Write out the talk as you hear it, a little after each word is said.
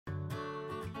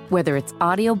Whether it's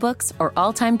audiobooks or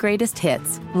all-time greatest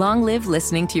hits, long live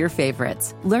listening to your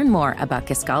favorites. Learn more about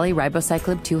Kisqali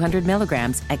Ribociclib 200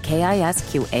 milligrams at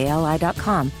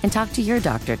KISQALI.com and talk to your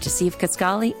doctor to see if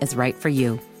Kisqali is right for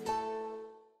you.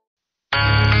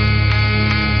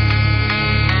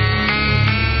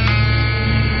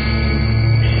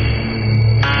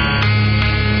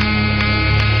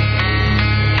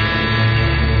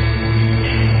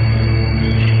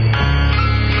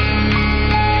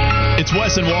 It's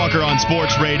Wes and Walker on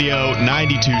Sports Radio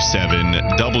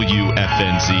 92.7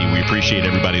 WFNZ. We appreciate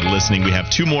everybody listening. We have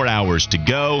 2 more hours to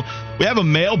go. We have a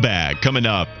mailbag coming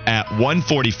up at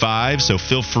 1:45, so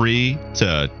feel free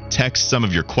to text some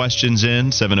of your questions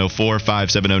in,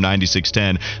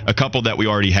 704-570-9610. A couple that we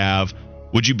already have.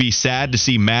 Would you be sad to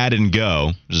see Madden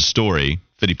go? There's a story.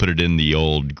 Fitty put it in the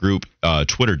old group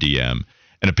Twitter DM.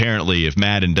 And apparently if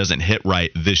Madden doesn't hit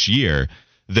right this year,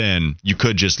 then you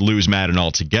could just lose Madden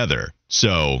altogether.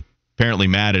 So apparently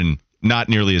Madden not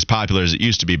nearly as popular as it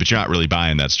used to be, but you're not really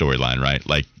buying that storyline, right?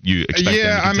 Like you expect them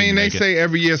to continue to they say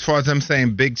every year, as far as them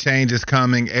saying big change is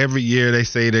coming, every year they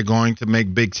say they're going to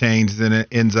make big changes, and it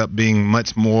ends up being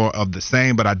much more of the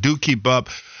same. But I do keep up,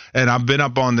 and I've been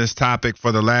up on this topic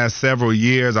for the last several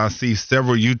years. I see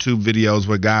several YouTube videos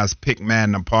where guys pick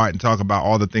Madden apart and talk about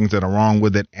all the things that are wrong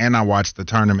with it, and I watch the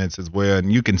tournaments as well,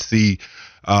 and you can see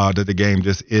that the game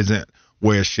just isn't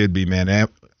where it should be, man. And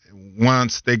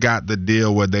once they got the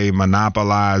deal where they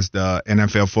monopolized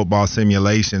NFL football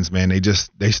simulations, man,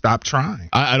 they stopped trying.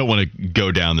 I don't want to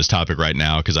go down this topic right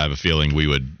now because I have a feeling we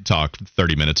would talk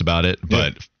 30 minutes about it,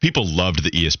 but people loved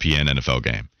the ESPN NFL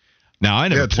game. Now, I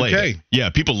never played 2K. it. Yeah,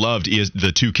 people loved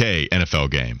the 2K NFL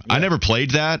game. Yeah. I never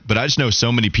played that, but I just know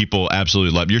so many people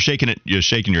absolutely loved it. You're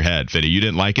shaking your head, Fitty. You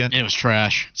didn't like it? It was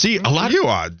trash. See, a lot of you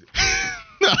are.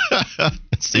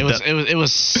 It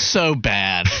was so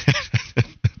bad.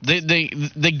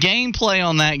 The gameplay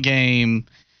on that game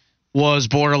was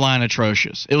borderline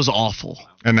atrocious. It was awful.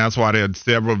 And that's why there are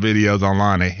several videos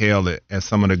online that hail it as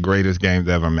some of the greatest games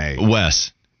ever made.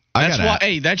 Wes,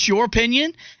 that's your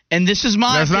opinion, and this is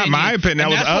my opinion. That's not my opinion. That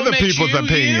was other people's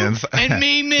opinions. And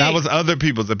me. That was other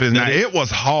people's opinions. Now, it was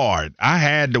hard. I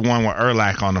had the one with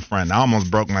Urlac on the front. I almost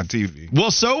broke my TV.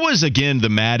 Well, so was, again, the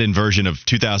Madden version of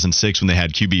 2006 when they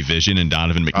had QB Vision and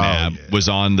Donovan McNabb was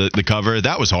on the cover.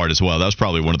 That was hard as well. That was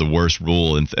probably one of the worst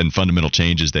rule and fundamental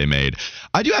changes they made.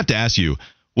 I do have to ask you,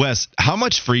 Wes, how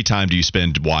much free time do you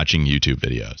spend watching YouTube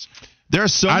videos? There are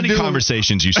so many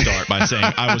conversations you start by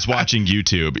saying, I was watching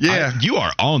YouTube. Yeah. You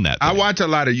are on that thing. I watch a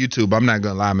lot of YouTube. I'm not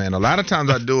going to lie, man. A lot of times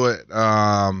I do it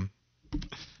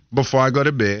before I go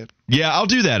to bed. Yeah, I'll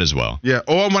do that as well. Yeah,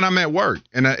 or when I'm at work.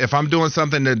 And if I'm doing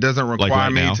something that doesn't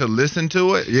require me to listen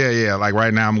to it, yeah. Like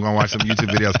right now I'm going to watch some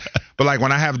YouTube videos. But like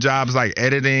when I have jobs like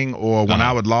editing or when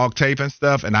I would log tape and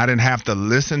stuff and I didn't have to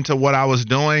listen to what I was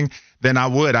doing, then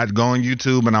I'd go on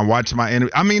YouTube and I watch my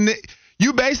interview. I mean,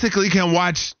 you basically can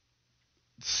watch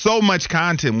so much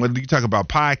content. When you talk about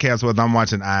podcasts, whether I'm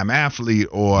watching I Am Athlete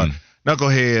or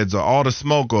Knuckleheads or All the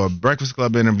Smoke or Breakfast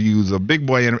Club interviews or Big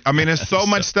Boy I mean, there's so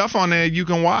much stuff on there you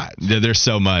can watch. Yeah, there's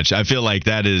so much. I feel like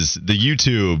that is the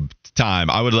YouTube time.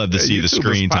 I would love to see YouTube the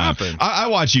screen time. I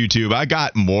watch YouTube. I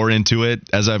got more into it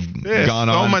as I've gone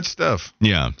on. So much stuff.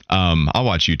 Yeah. I'll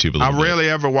watch YouTube a little bit. I rarely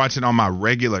ever watch it on my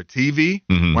regular TV.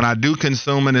 Mm-hmm. When I do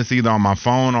consume it, it's either on my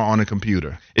phone or on a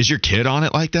compuper. Is your kid on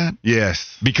it like that?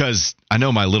 Yes. Because I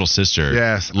know my little sister.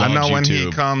 Yes. I know when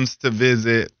he comes to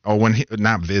visit, or when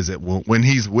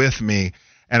he's with me,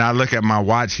 and I look at my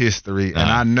watch history, and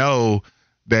I know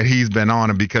that he's been on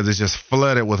it because it's just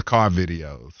flooded with car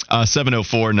videos.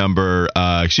 704 number,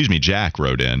 Jack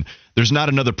wrote in. There's not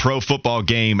another pro football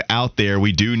game out there.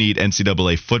 We do need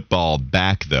NCAA football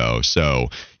back, though. So,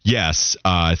 yes,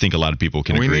 I think a lot of people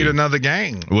can agree. We need another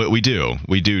game. We do.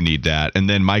 We do need that. And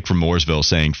then Mike from Mooresville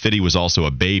saying Fitty was also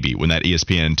a baby when that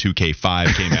ESPN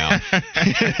 2K5 came out.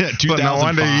 2005. But no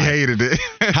wonder he hated it.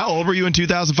 How old were you in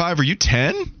 2005? Were you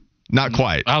 10? Not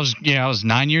quite. I was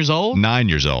 9 years old. 9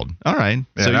 years old. All right.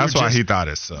 Yeah, so that's why he thought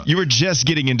it sucked. You were just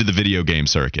getting into the video game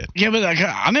circuit. Yeah, but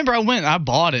I remember I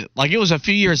bought it. Like, it was a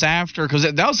few years after, because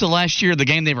that was the last year the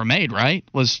game they ever made, right?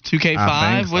 Was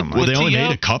 2K5 with they only TO?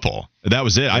 made a couple. That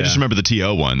was it. Yeah. I just remember the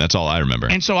TO one. That's all I remember.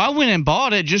 And so I went and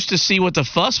bought it just to see what the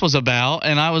fuss was about,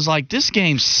 and I was like, this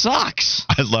game sucks.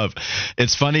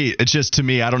 It's funny. It's just, to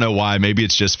me, I don't know why. Maybe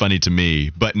it's just funny to me,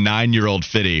 but 9-year-old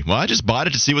Fitty, well, I just bought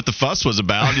it to see what the fuss was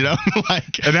about, you know?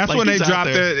 And that's when they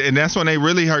dropped it, and that's when they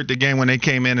really hurt the game when they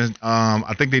came in. And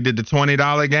I think they did the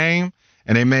 $20 game.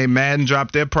 And they made Madden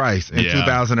drop their price in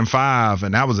 2005,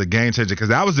 and that was a game changer because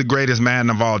that was the greatest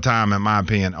Madden of all time, in my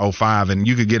opinion, 05, and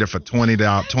you could get it for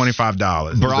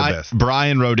 $25.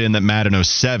 Brian wrote in that Madden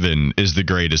 07 is the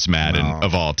greatest Madden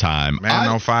of all time.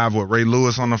 Madden 05 with Ray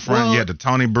Lewis on the front. You had the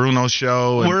Tony Bruno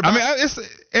show. It's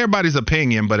everybody's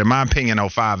opinion, but in my opinion,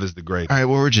 05 is the greatest. All right,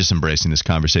 well, we're just embracing this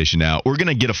conversation now. We're going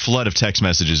to get a flood of text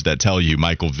messages that tell you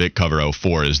Michael Vick cover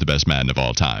 04 is the best Madden of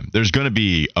all time. There's going to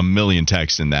be a million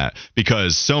texts in that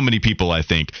because so many people, I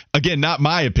think, again, not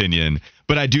my opinion,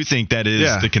 but I do think that is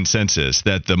the consensus,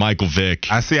 that the Michael Vick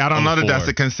I don't know that that's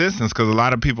the consensus because a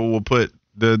lot of people will put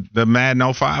the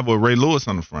Madden 05 with Ray Lewis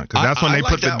on the front because that's when they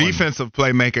put the defensive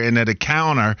playmaker in there to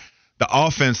counter the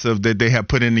offensive that they had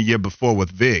put in the year before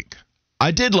with Vick. I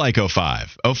did like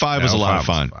 05. 05 was a lot of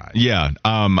fun. Yeah.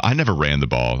 I never ran the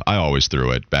ball. I always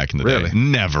threw it back in the day.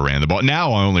 Never ran the ball.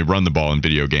 Now I only run the ball in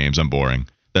video games. I'm boring.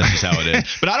 That's just how it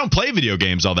is. But I don't play video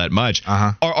games all that much.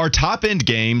 Are top-end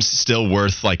games still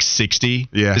worth like 60?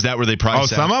 Yeah. Is that where they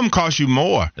price out? Some of them cost you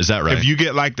more. Is that right? If you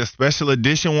get like the special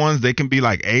edition ones, they can be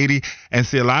like 80. And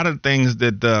see, a lot of things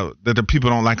that the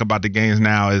people don't like about the games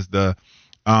now is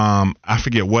I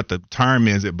forget what the term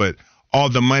is, but all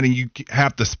the money you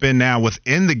have to spend now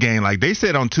within the game. Like they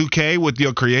said on 2K with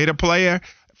your creator player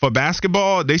for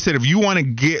basketball, they said if you want to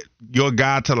get your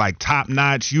guy to like top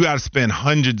notch, you got to spend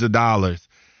hundreds of dollars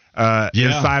in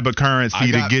cyber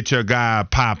currency to get your guy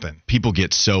popping. People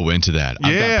get so into that.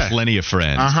 I've got plenty of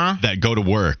friends that go to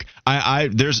work.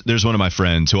 There's one of my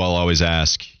friends who I'll always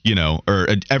ask, or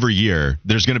every year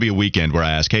there's going to be a weekend where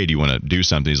I ask, hey, do you want to do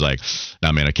something? He's like,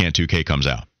 nah, man, I can't. 2K comes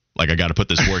out. Like, I got to put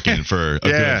this work in for a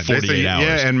good 48 hours.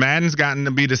 Yeah, and Madden's gotten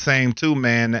to be the same, too,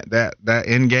 man. That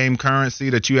in-game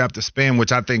currency that you have to spend,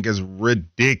 which I think is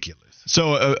ridiculous.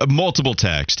 So multiple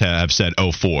texts have said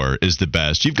 04 is the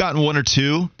best. You've gotten one or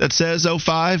two that says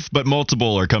 05, but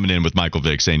multiple are coming in with Michael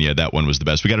Vick saying, yeah, that one was the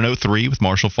best. We got an 03 with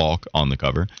Marshall Faulk on the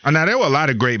cover. Now, there were a lot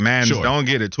of great Maddens. Sure. Don't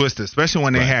get it twisted, especially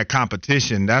when they had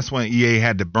competition. That's when EA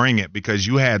had to bring it because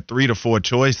you had 3 to 4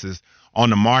 choices on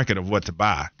the market of what to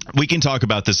buy. We can talk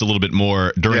about this a little bit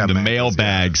more during the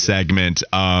mailbag segment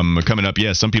coming up.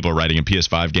 Yeah, some people are writing in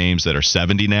PS5 games that are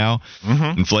 $70 now.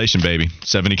 Inflation, baby.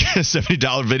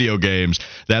 $70 video games.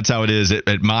 That's how it is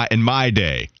in my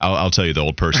day. I'll tell you the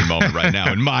old person moment right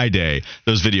now. In my day,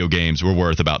 those video games were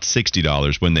worth about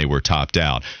 $60 when they were topped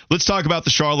out. Let's talk about the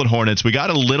Charlotte Hornets. We got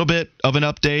a little bit of an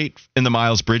update in the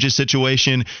Miles Bridges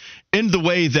situation, in the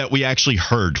way that we actually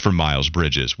heard from Miles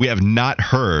Bridges. We have not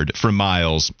heard from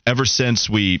Miles ever since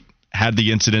we had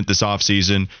the incident this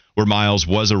offseason where Miles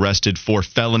was arrested for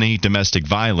felony domestic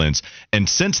violence, and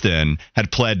since then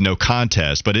had pled no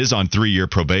contest, but is on 3-year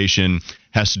probation,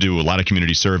 has to do a lot of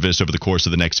community service over the course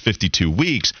of the next 52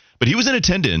 weeks. But he was in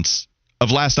attendance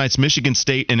of last night's Michigan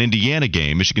State and Indiana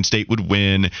game. Michigan State would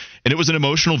win, and it was an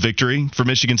emotional victory for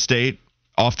Michigan State.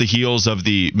 Off the heels of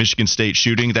the Michigan State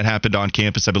shooting that happened on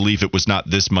campus. I believe it was not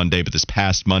this Monday, but this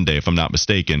past Monday, if I'm not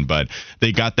mistaken. But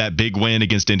they got that big win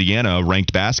against Indiana, a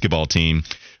ranked basketball team.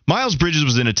 Miles Bridges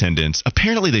was in attendance.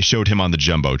 Apparently, they showed him on the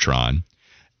Jumbotron.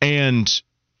 And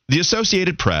the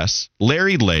Associated Press,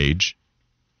 Larry Lage,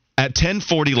 at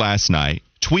 10:40 last night,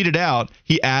 tweeted out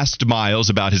he asked Miles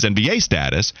about his NBA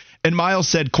status. And Miles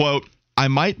said, quote, "I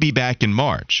might be back in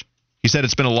March." He said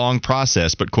it's been a long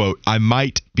process, but, quote, "I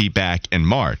might be back in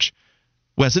March."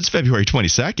 Wes, it's February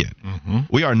 22nd.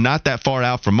 We are not that far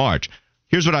out from March.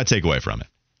 Here's what I take away from it.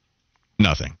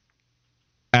 Nothing.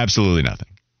 Absolutely nothing.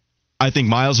 I think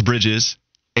Miles Bridges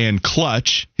and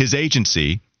Clutch, his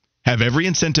agency, have every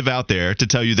incentive out there to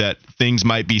tell you that things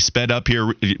might be sped up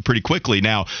here pretty quickly.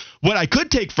 Now, what I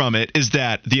could take from it is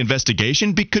that the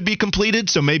investigation could be completed,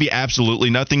 so maybe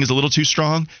absolutely nothing is a little too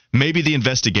strong. Maybe the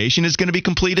investigation is going to be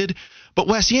completed. But,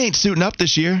 Wes, he ain't suiting up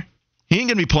this year. He ain't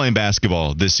going to be playing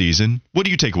basketball this season. What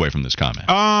do you take away from this comment?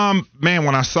 Man,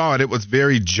 when I saw it, it was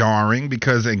very jarring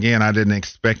because, again, I didn't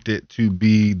expect it to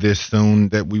be this soon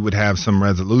that we would have some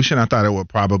resolution. I thought it would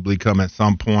probably come at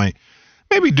some point,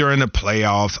 maybe during the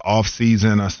playoffs, off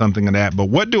season or something like that. But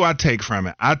what do I take from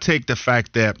it? I take the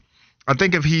fact that I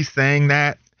think if he's saying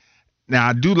that, now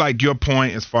I do like your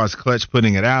point as far as Clutch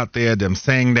putting it out there, them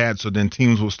saying that, so then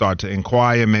teams will start to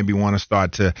inquire, maybe want to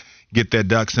start to get their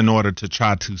ducks in order to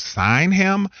try to sign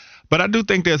him. But I do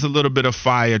think there's a little bit of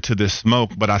fire to this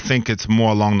smoke, but I think it's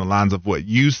more along the lines of what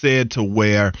you said, to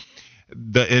where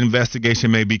the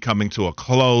investigation may be coming to a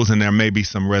close and there may be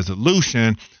some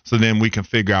resolution, so then we can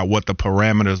figure out what the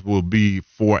parameters will be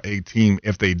for a team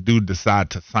if they do decide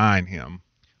to sign him.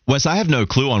 Wes, I have no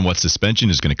clue on what suspension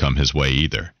is going to come his way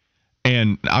either.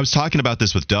 And I was talking about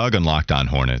this with Doug on Locked On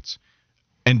Hornets.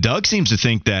 And Doug seems to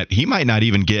think that he might not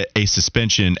even get a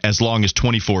suspension as long as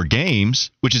 24 games,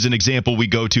 which is an example we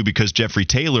go to because Jeffrey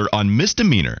Taylor on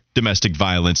misdemeanor domestic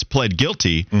violence pled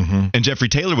guilty, and Jeffrey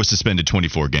Taylor was suspended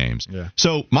 24 games. Yeah.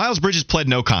 So Miles Bridges pled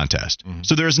no contest.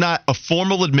 So there is not a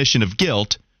formal admission of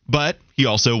guilt, but he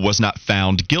also was not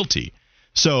found guilty.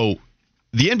 So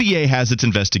the NBA has its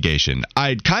investigation.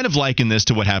 I'd kind of liken this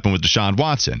to what happened with Deshaun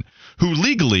Watson, who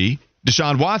legally,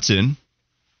 Deshaun Watson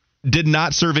did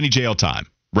not serve any jail time,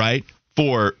 right,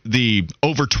 for the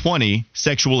over 20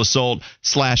 sexual assault /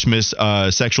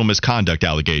 sexual misconduct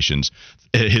allegations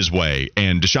his way.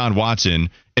 And Deshaun Watson,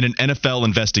 in an NFL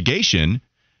investigation,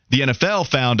 the NFL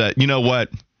found, you know what,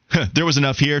 there was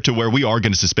enough here to where we are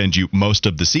going to suspend you most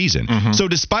of the season. So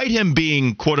despite him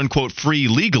being, quote unquote, free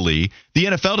legally, the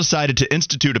NFL decided to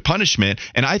institute a punishment.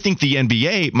 And I think the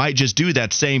NBA might just do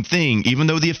that same thing, even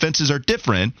though the offenses are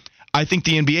different. I think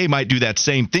the NBA might do that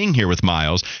same thing here with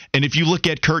Miles. And if you look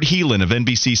at Kurt Heelan of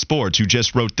NBC Sports, who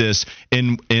just wrote this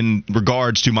in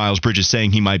regards to Miles Bridges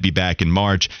saying he might be back in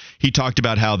March, he talked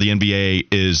about how the NBA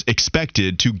is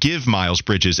expected to give Miles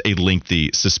Bridges a lengthy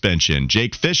suspension.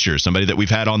 Jake Fisher, somebody that we've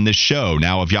had on this show,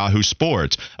 now of Yahoo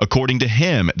Sports, according to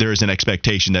him, there is an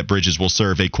expectation that Bridges will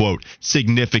serve a, quote,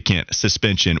 significant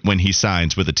suspension when he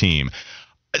signs with a team.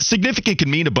 Significant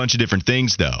can mean a bunch of different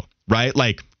things, though, right?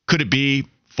 Like, could it be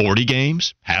 40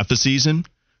 games, half a season?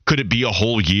 Could it be a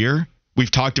whole year? We've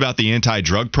talked about the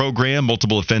anti-drug program,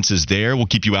 multiple offenses there. We'll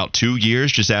keep you out 2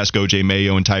 years. Just ask O.J.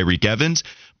 Mayo and Tyreek Evans.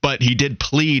 But he did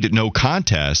plead no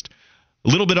contest. A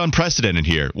little bit unprecedented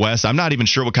here, Wes. I'm not even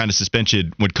sure what kind of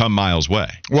suspension would come Miles' way.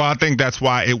 Well, I think that's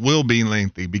why it will be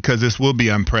lengthy, because this will be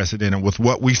unprecedented. With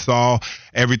what we saw,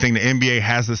 everything, the NBA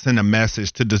has to send a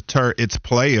message to deter its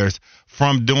players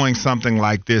from doing something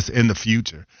like this in the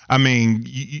future. I mean,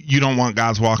 you don't want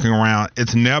guys walking around.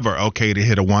 It's never okay to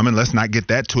hit a woman. Let's not get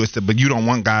that twisted. But you don't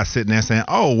want guys sitting there saying,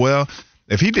 oh, well,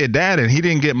 if he did that and he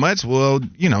didn't get much, well,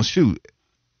 you know, shoot,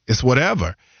 it's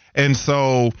whatever. And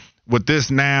so with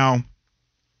this now,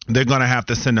 they're going to have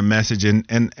to send a message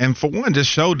and for one, just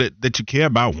show that you care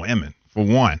about women, for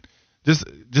one.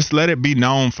 Just let it be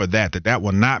known for that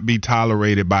will not be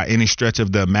tolerated by any stretch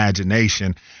of the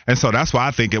imagination. And so that's why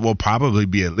I think it will probably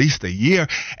be at least a year.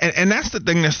 And that's the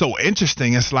thing that's so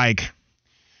interesting. It's like,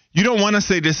 you don't want to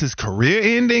say this is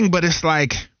career ending, but it's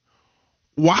like,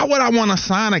 why would I want to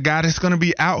sign a guy that's going to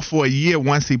be out for a year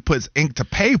once he puts ink to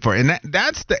paper? And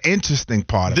that's the interesting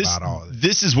part about all of this.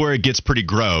 This is where it gets pretty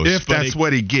gross. If that's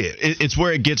what he gets. It's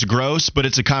where it gets gross, but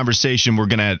it's a conversation we're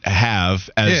going to have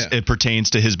as it pertains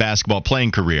to his basketball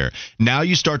playing career. Now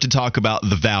you start to talk about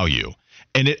the value.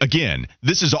 And again,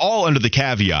 this is all under the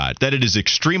caveat that it is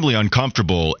extremely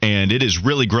uncomfortable and it is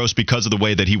really gross because of the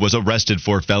way that he was arrested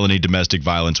for felony domestic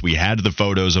violence. We had the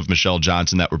photos of Michelle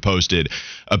Johnson that were posted.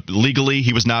 Legally,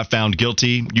 he was not found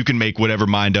guilty. You can make whatever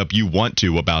mind up you want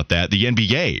to about that. The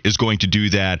NBA is going to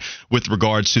do that with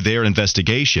regards to their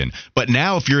investigation. But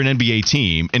now if you're an NBA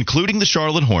team, including the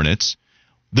Charlotte Hornets,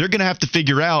 they're going to have to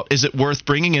figure out, is it worth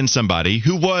bringing in somebody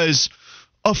who was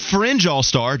a fringe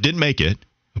all-star, didn't make it,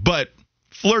 but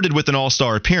flirted with an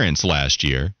all-star appearance last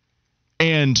year,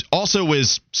 and also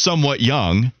is somewhat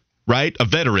young, right? A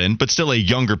veteran, but still a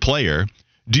younger player.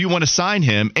 Do you want to sign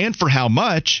him, and for how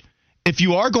much? If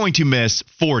you are going to miss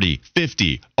 40,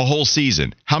 50, a whole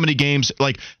season, how many games?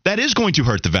 Like, that is going to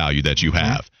hurt the value that you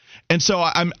have. And so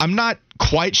I'm not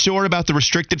quite sure about the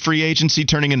restricted free agency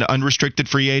turning into unrestricted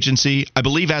free agency. I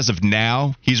believe as of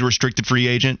now, he's a restricted free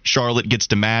agent. Charlotte gets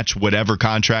to match whatever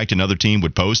contract another team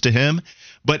would pose to him.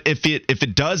 But if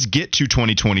it does get to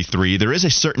 2023, there is a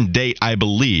certain date, I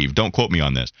believe, don't quote me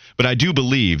on this, but I do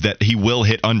believe that he will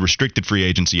hit unrestricted free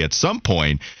agency at some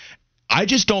point. I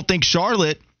just don't think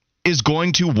Charlotte is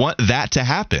going to want that to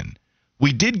happen.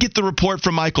 We did get the report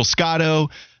from Michael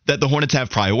Scotto that the Hornets have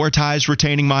prioritized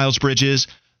retaining Miles Bridges.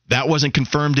 That wasn't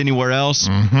confirmed anywhere else,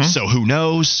 so who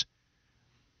knows?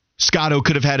 Scotto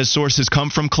could have had his sources come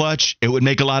from Clutch. It would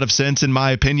make a lot of sense, in my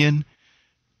opinion.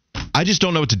 I just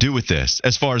don't know what to do with this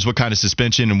as far as what kind of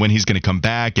suspension and when he's going to come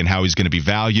back and how he's going to be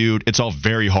valued. It's all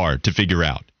very hard to figure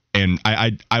out. And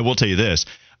I will tell you this.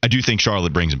 I do think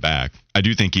Charlotte brings him back. I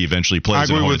do think he eventually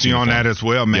plays. I agree with you on that as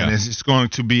well, man. Yeah. It's going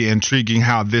to be intriguing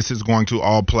how this is going to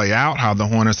all play out, how the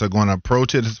Hornets are going to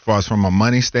approach it as far as from a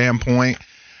money standpoint,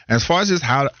 and as far as just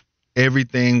how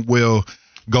everything will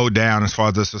go down as far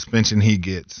as the suspension he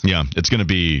gets. Yeah, it's going to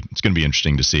be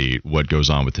interesting to see what goes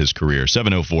on with his career.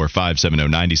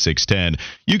 704-570-9610.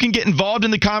 You can get involved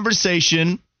in the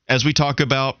conversation as we talk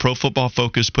about Pro Football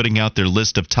Focus putting out their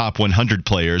list of top 100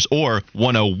 players, or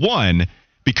 101,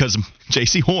 because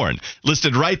J.C. Horn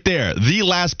listed right there, the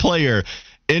last player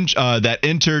that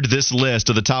entered this list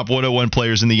of the top 101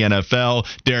 players in the NFL.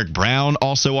 Derek Brown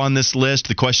also on this list.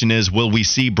 The question is, will we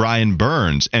see Brian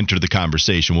Burns enter the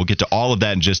conversation? We'll get to all of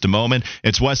that in just a moment.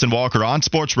 It's Wes and Walker on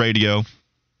Sports Radio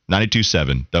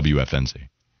 92.7 WFNZ.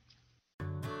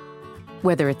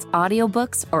 Whether it's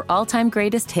audiobooks or all-time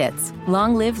greatest hits,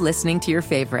 long live listening to your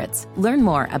favorites. Learn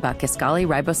more about Kisqali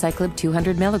Ribociclib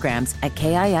 200 milligrams at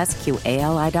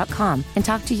KISQALI.com and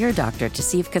talk to your doctor to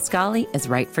see if Kisqali is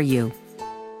right for you.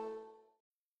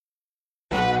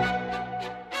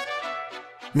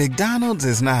 McDonald's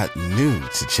is not new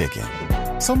to chicken.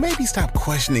 So maybe stop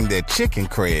questioning their chicken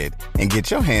cred and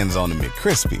get your hands on the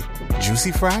McCrispy.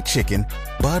 Juicy fried chicken,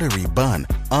 buttery bun,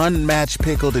 unmatched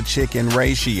pickle-to-chicken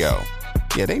ratio.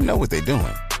 Yeah, they know what they're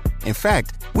doing. In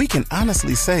fact, we can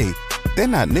honestly say they're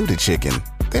not new to chicken.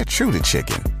 They're true to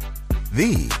chicken.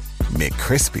 The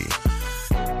McCrispy.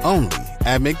 Only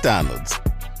at McDonald's.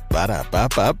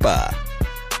 Ba-da-ba-ba-ba.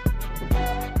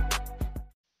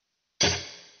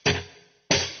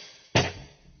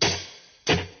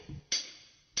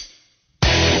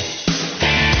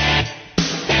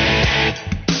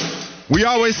 We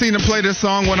always seem to play this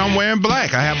song when I'm wearing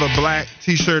black. I have a black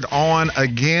T-shirt on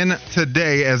again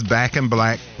today as Back in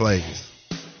Black plays.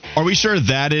 Are we sure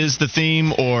that is the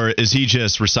theme, or is he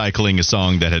just recycling a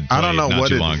song that had played not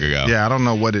too long ago? Yeah, I don't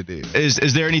know what it is.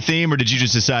 Is there any theme, or did you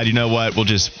just decide, you know what, we'll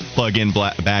just plug in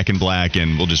Back in Black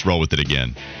and we'll just roll with it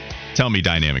again? Tell me,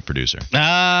 dynamic producer.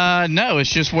 No, it's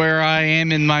just where I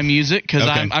am in my music, because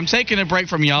Okay. I'm taking a break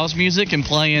from y'all's music and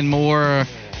playing more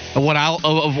of what I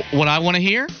want to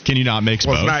hear. Can you not mix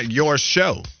Well, both? it's not your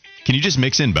show. Can you just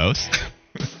mix in both?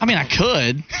 I mean, I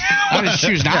could. I just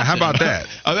choose not to. How about that?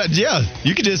 Yeah,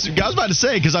 you could just. I was about to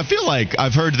say, because I feel like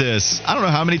I've heard this, I don't know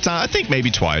how many times. I think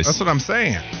maybe twice. That's what I'm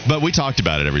saying. But we talked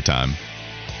about it every time.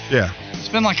 Yeah. It's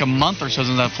been like a month or so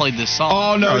since I've played this song.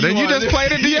 Oh, no. Then you just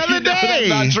played it the other day. That's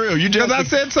not true. Because I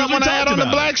said something I had on the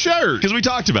black shirt. Because we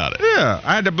talked about it. Yeah.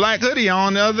 I had the black hoodie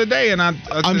on the other day, and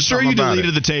I'm sure you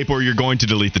deleted the tape, or you're going to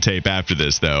delete the tape after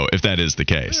this, though, if that is the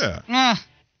case. Yeah.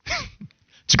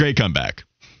 It's a great comeback.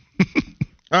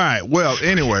 All right. Well,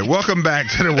 anyway, welcome back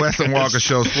to the Wes and Walker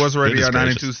Show, Sports Radio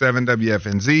 92.7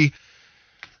 WFNZ.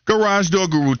 Garage Door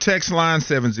Guru text line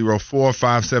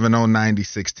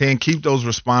 704-570-9610. Keep those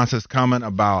responses coming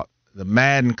about the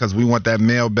Madden, because we want that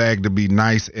mailbag to be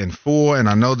nice and full. And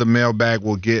I know the mailbag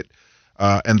will get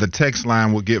and the text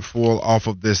line will get full off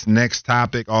of this next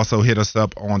topic. Also, hit us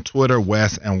up on Twitter,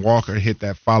 Wes and Walker. Hit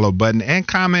that follow button and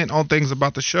comment on things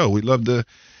about the show. We'd love to,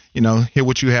 hear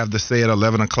what you have to say at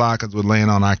 11 o'clock as we're laying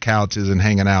on our couches and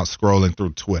hanging out, scrolling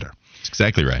through Twitter. That's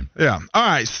exactly right. Yeah. All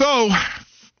right. So,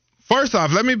 first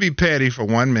off, let me be petty for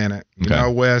 1 minute. You know,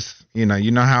 Wes, you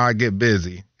know how I get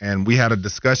busy. And we had a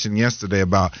discussion yesterday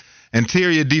about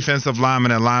interior defensive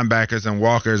linemen and linebackers, and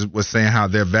Walker was saying how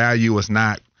their value is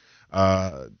not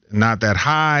that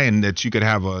high, and that you could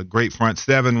have a great front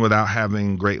seven without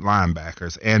having great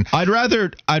linebackers. And I'd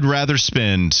rather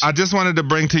spend. I just wanted to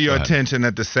bring to your attention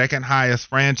that the second highest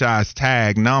franchise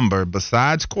tag number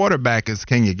besides quarterback is,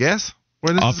 can you guess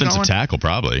where this is going? Offensive tackle,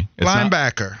 probably. It's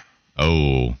linebacker.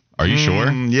 Are you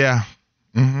sure? Yeah.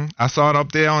 Mm-hmm. I saw it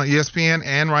up there on ESPN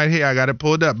and right here. I got it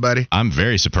pulled up, buddy. I'm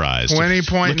very surprised.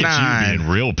 20.9. Look at you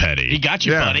being real petty. He got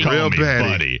you, buddy. Real Call me petty.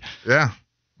 buddy. Yeah.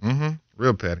 Mm-hmm.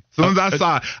 Real petty. As soon as I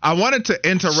saw it, I wanted to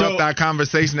interrupt our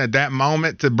conversation at that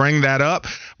moment to bring that up,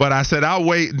 but I said I'll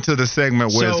wait until the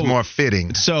segment where it's more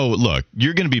fitting. So, look,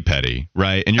 you're going to be petty,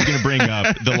 right? And you're going to bring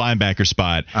up the linebacker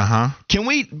spot. Can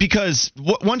we, because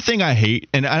one thing I hate,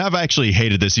 and I've actually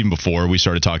hated this even before we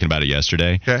started talking about it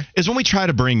yesterday, is when we try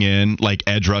to bring in, like,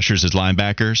 edge rushers as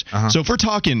linebackers. So if we're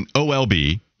talking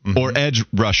OLB or edge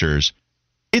rushers,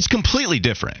 it's completely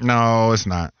different. No, it's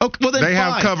not. Okay, well then they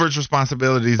have coverage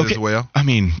responsibilities as well. I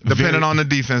mean, depending on the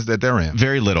defense that they're in.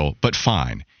 Very little, but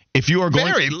fine. If you are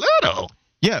going very little.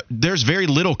 Yeah, there's very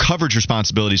little coverage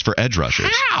responsibilities for edge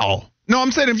rushers. How? No,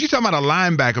 I'm saying if you're talking about a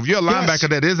linebacker, if you're a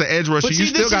linebacker that is an edge rusher, you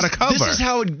still got to cover.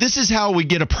 This is how we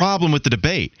get a problem with the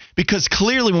debate, because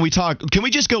clearly when we talk, can we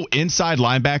just go inside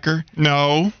linebacker?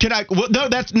 No. Can I? Well, no,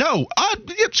 that's no.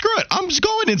 Screw it. I'm just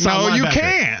going inside linebacker. No, you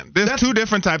can. There's two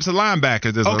different types of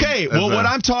linebackers. What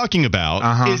I'm talking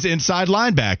about is inside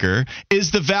linebacker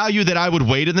is the value that I would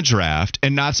wait in the draft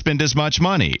and not spend as much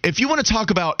money. If you want to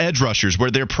talk about edge rushers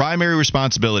where their primary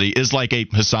responsibility is like a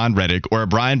Hassan Reddick or a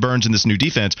Brian Burns in this new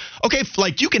defense, okay,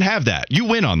 like you can have that. You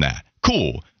win on that.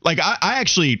 Cool. Like I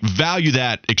actually value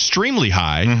that extremely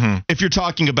high if you're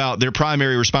talking about their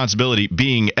primary responsibility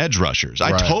being edge rushers.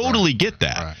 I totally get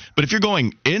that. Right. But if you're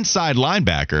going inside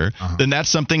linebacker, then that's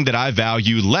something that I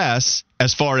value less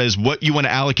as far as what you want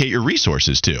to allocate your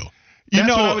resources to. That's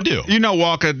what I would do. You know,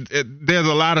 Walker, there's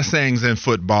a lot of sayings in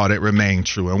football that remain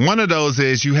true. And one of those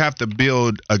is you have to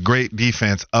build a great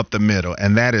defense up the middle.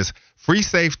 And that is free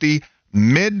safety,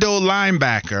 middle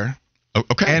linebacker,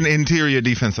 and interior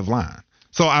defensive line.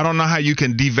 So I don't know how you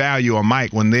can devalue a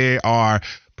Mike when they are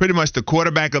pretty much the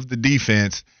quarterback of the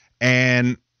defense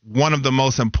and one of the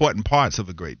most important parts of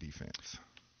a great defense.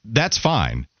 That's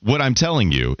fine. What I'm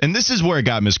telling you, and this is where it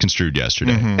got misconstrued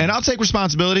yesterday, and I'll take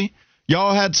responsibility.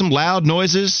 Y'all had some loud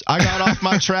noises. I got off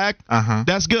my track.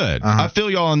 That's good. I feel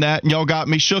y'all on that, and y'all got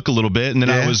me shook a little bit, and then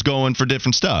I was going for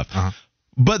different stuff.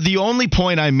 But the only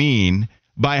point I mean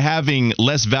by having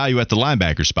less value at the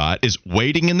linebacker spot is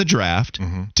waiting in the draft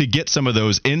to get some of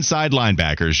those inside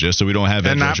linebackers, just so we don't have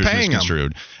edge rushers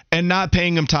misconstrued, and not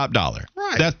paying them top dollar.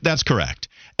 Right. That's correct.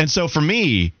 And so for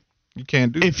me, you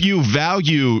can't do if that. you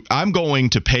value, I'm going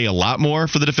to pay a lot more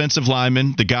for the defensive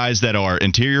linemen, the guys that are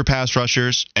interior pass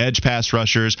rushers, edge pass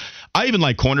rushers. I even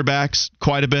like cornerbacks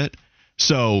quite a bit.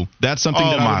 So that's something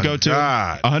that I would go to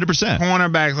 100%.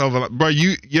 Cornerbacks over, bro.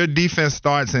 Your defense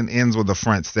starts and ends with a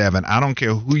front seven. I don't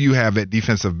care who you have at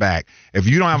defensive back. If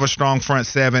you don't have a strong front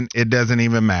seven, it doesn't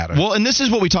even matter. Well, and this is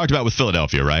what we talked about with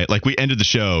Philadelphia, right? Like we ended the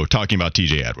show talking about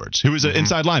TJ Edwards, who was an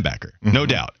inside linebacker, no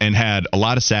doubt, and had a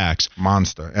lot of sacks.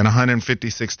 Monster. And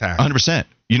 156 tackles. 100%.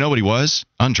 You know what he was?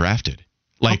 Undrafted.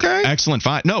 Like, excellent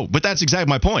find. No, but that's exactly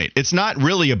my point. It's not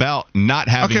really about not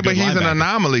having good but he's an linebackers.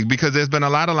 anomaly because there's been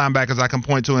a lot of linebackers I can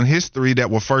point to in history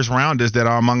that were first rounders that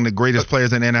are among the greatest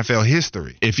players in NFL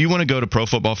history. If you want to go to Pro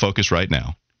Football Focus right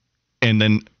now and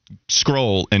then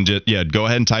scroll and just, go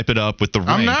ahead and type it up with the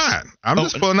ranks. I'm not. I'm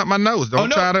just pulling up my notes. Don't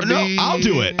try to be. No, I'll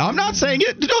do it. I'm not saying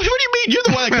it. No, what do you mean? You're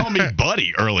the one that called me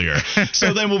buddy earlier.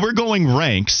 So then when we're going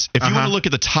ranks, if you want to look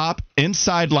at the top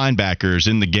inside linebackers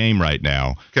in the game right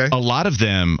now, a lot of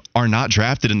them are not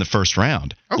drafted in the first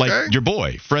round. Like your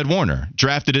boy, Fred Warner,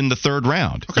 drafted in the third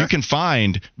round. You can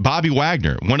find Bobby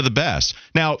Wagner, one of the best.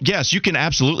 Now, yes, you can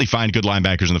absolutely find good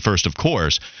linebackers in the first, of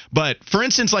course. But, for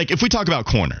instance, like if we talk about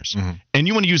corners, and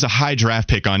you want to use a high draft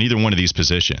pick on either one of these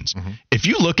positions, if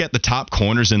you look at the top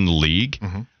corners in the league,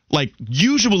 like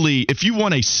usually if you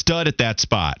want a stud at that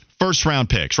spot, first round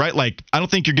picks, right? Like I don't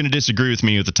think you're going to disagree with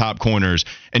me with the top corners,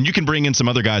 and you can bring in some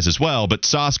other guys as well, but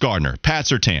Sauce Gardner, Pat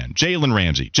Surtain, Jalen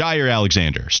Ramsey, Jair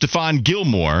Alexander, Stephon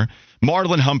Gilmore,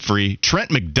 Marlon Humphrey, Trent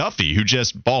McDuffie, who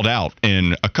just balled out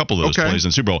in a couple of those plays in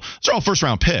the Super Bowl. Those are all first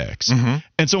round picks.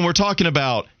 And so when we're talking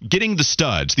about getting the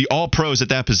studs, the all pros at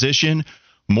that position,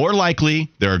 more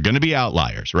likely, there are going to be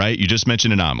outliers, right? You just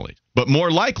mentioned anomalies. But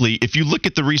more likely, if you look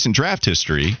at the recent draft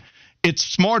history, it's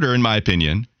smarter, in my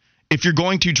opinion, if you're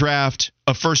going to draft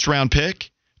a first-round pick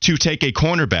to take a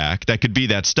cornerback that could be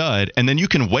that stud, and then you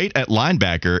can wait at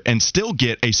linebacker and still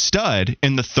get a stud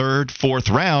in the third, fourth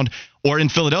round, or in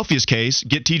Philadelphia's case,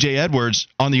 get TJ Edwards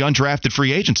on the undrafted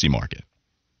free agency market.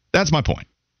 That's my point.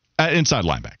 Inside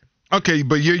linebacker. Okay,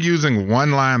 but you're using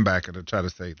one linebacker to try to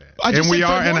say that. I just said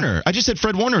Fred Warner. I just said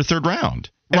Fred Warner, third round.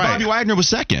 And Bobby Wagner was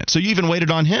second, so you even waited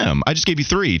on him. I just gave you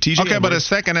three. TJ Edwards. But a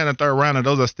second and a third rounder,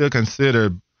 those are still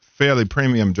considered fairly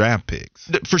premium draft picks.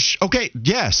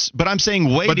 Yes, but I'm saying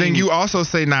waiting. But then you also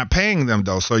say not paying them,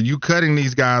 though. So you cutting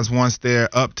these guys once they're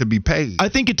up to be paid. I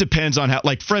think it depends on how,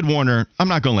 like Fred Warner, I'm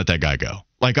not going to let that guy go.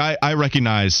 Like, I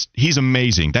recognize he's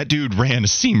amazing. That dude ran a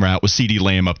seam route with CeeDee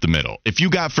Lamb up the middle. If you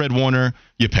got Fred Warner,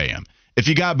 you pay him. If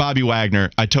you got Bobby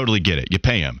Wagner, I totally get it. You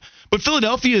pay him. But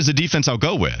Philadelphia is a defense I'll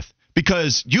go with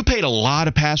because you paid a lot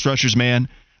of pass rushers, man.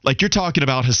 Like, you're talking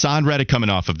about Hassan Reddick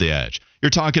coming off of the edge. You're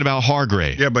talking about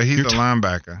Hargrave. Yeah, but he's a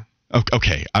linebacker.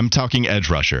 Okay, I'm talking edge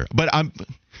rusher. But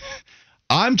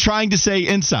I'm trying to say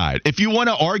inside. If you want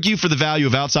to argue for the value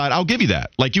of outside, I'll give you that.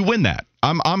 Like, you win that.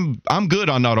 I'm good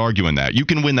on not arguing that. You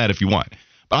can win that if you want.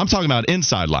 But I'm talking about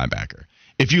inside linebacker.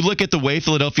 If you look at the way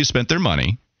Philadelphia spent their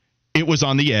money, it was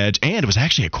on the edge, and it was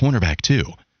actually a cornerback too.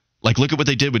 Like, look at what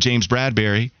they did with James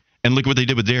Bradbury, and look at what they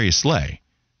did with Darius Slay.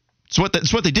 It's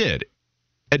what they did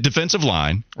at defensive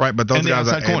line. Right, but those guys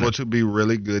are able to be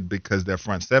really good because their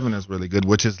front seven is really good,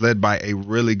 which is led by a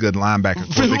really good linebacker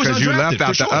because you left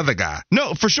out the other guy.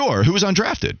 No, for sure. Who was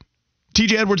undrafted?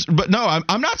 TJ Edwards. But no,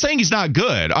 I'm not saying he's not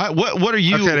good. What are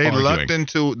you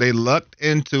arguing? They lucked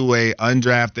into a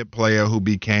undrafted player who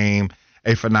became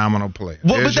a phenomenal player.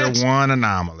 There's your one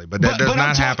anomaly, but that does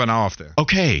not happen often.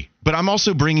 Okay, but I'm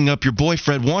also bringing up your boy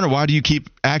Fred Warner. Why do you keep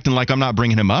acting like I'm not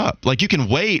bringing him up? Like, you can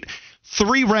wait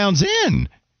 3 rounds in.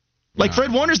 Like,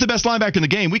 Fred Warner's the best linebacker in the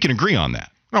game. We can agree on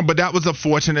that. No, but that was a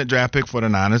fortunate draft pick for the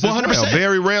Niners as 100%. well.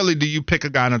 Very rarely do you pick a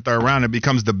guy in the third round that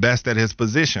becomes the best at his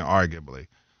position, arguably.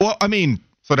 Well, I mean,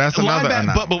 so that's another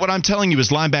anomaly. But what I'm telling you is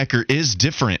linebacker is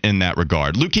different in that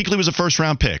regard. Luke Kuechly was a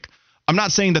first-round pick. I'm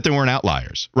not saying that there weren't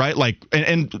outliers, right? Like,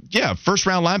 and yeah,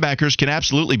 first-round linebackers can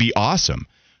absolutely be awesome.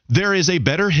 There is a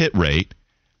better hit rate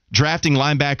drafting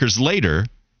linebackers later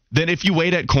than if you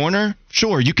wait at corner.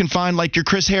 Sure, you can find like your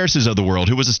Chris Harris's of the world,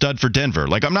 who was a stud for Denver.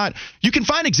 Like, you can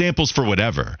find examples for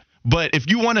whatever. But if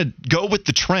you want to go with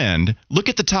the trend, look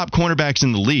at the top cornerbacks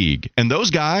in the league. And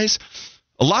those guys,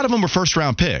 a lot of them were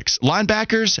first-round picks.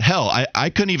 Linebackers, hell, I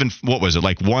couldn't even, what was it,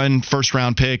 like one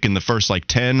first-round pick in the first like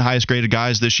 10 highest-graded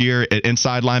guys this year at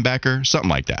inside linebacker? Something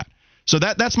like that. So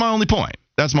that's my only point.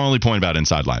 That's my only point about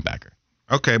inside linebacker.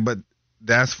 Okay, but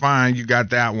that's fine. You got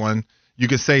that one. You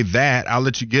could say that. I'll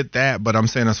let you get that. But I'm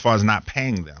saying as far as not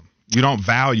paying them, you don't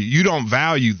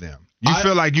value them. You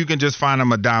feel like you can just find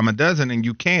them a dime a dozen, and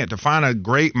you can't. To find a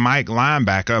great Mike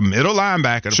linebacker, a middle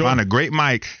linebacker, to find a great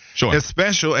Mike is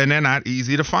special, and they're not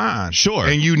easy to find. Sure.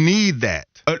 And you need that.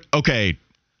 Okay.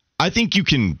 I think you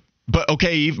can, but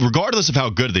okay, regardless of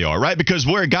how good they are, right? Because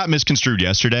where it got misconstrued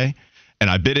yesterday, and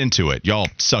I bit into it, y'all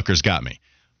suckers got me.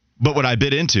 But what I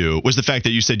bit into was the fact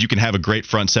that you said you can have a great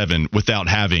front seven without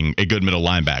having a good middle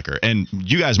linebacker. And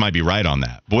you guys might be right on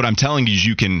that. But what I'm telling you is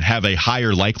you can have a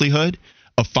higher likelihood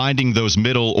of finding those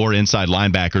middle or inside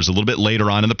linebackers a little bit later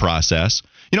on in the process.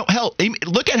 You know, hell,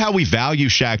 look at how we value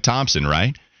Shaq Thompson,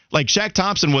 right? Like, Shaq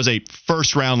Thompson was a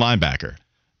first-round linebacker.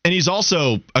 And he's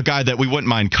also a guy that we wouldn't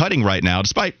mind cutting right now,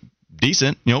 despite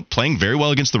decent, playing very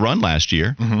well against the run last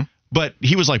year. Mm-hmm. But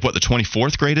he was like, the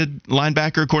 24th graded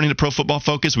linebacker according to Pro Football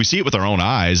Focus? We see it with our own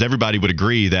eyes. Everybody would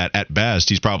agree that at best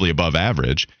he's probably above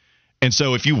average. And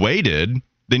so if you waited,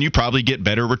 then you probably get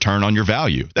better return on your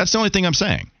value. That's the only thing I'm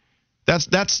saying.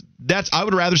 That's I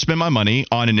would rather spend my money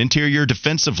on an interior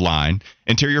defensive line,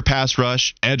 interior pass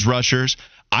rush, edge rushers.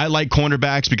 I like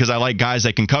cornerbacks because I like guys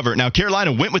that can cover. Now,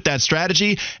 Carolina went with that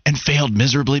strategy and failed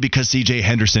miserably because C.J.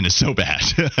 Henderson is so bad.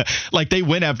 Like, they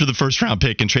went after the first-round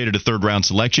pick and traded a third-round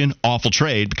selection. Awful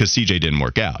trade because C.J. didn't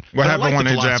work out. What happened when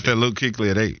they drafted Luke Kuechly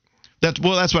at 8? That's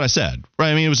what I said.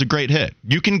 Right? I mean, it was a great hit.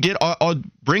 You can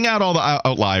bring out all the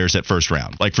outliers at first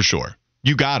round, like, for sure.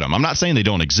 You got them. I'm not saying they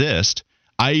don't exist.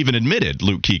 I even admitted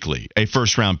Luke Kuechly, a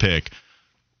first-round pick,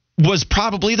 was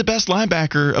probably the best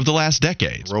linebacker of the last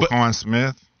decade. Roquan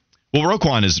Smith? Well,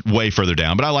 Roquan is way further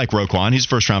down, but I like Roquan. He's a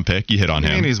first-round pick. You hit on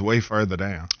him. And he's way further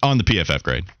down. On the PFF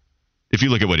grade. If you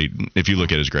look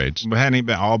at his grades. But hadn't he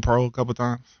been All-Pro a couple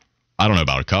times? I don't know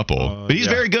about a couple, but he's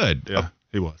very good. Yeah,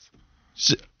 he was.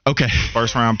 So, okay.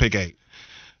 First-round pick 8.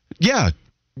 Yeah.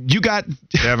 You got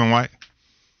Devin White.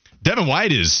 Devin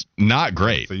White is not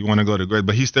great. So you want to go to grade,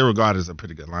 but he's still regarded as a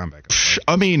pretty good linebacker. Right?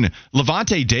 I mean,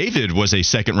 Levante David was a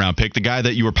second-round pick, the guy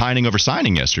that you were pining over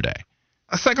signing yesterday.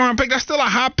 A second-round pick? That's still a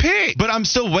high pick. But I'm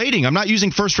still waiting. I'm not using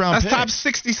first-round picks. That's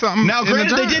top 60-something. Now,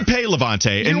 granted, they did pay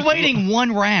Levante. You're waiting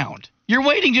one round. You're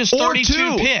waiting just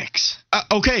 32 picks.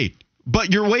 Okay,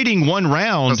 but you're waiting one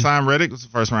round. Hassan Reddick was a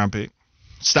first-round pick.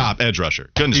 Stop, edge rusher.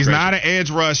 Goodness He's gracious. not an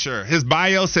edge rusher. His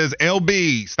bio says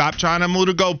LB. Stop trying to move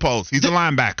the goalposts. He's a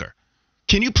linebacker.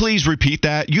 Can you please repeat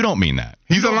that? You don't mean that.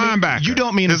 He's a linebacker. You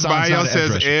don't mean his bio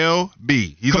says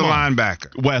LB. He's a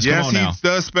linebacker. Wes, yes, come on now. He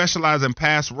does specialize in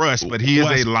pass rush, but he is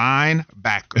a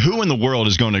linebacker. Who in the world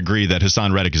is going to agree that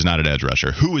Hassan Reddick is not an edge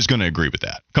rusher? Who is going to agree with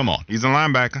that? Come on. He's a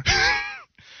linebacker.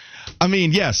 I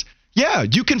mean, yes. Yeah,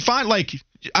 you can find, like,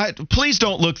 please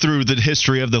don't look through the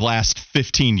history of the last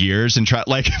 15 years and try,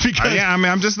 like, because. Yeah, I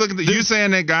mean, I'm just looking at you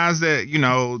saying that guys that,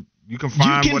 you can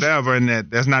find whatever, and that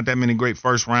there's not that many great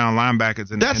first-round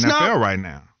linebackers in the NFL right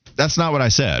now. That's not what I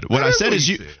said. What I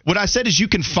said is you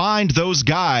can find those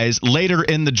guys later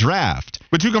in the draft.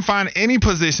 But you can find any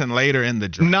position later in the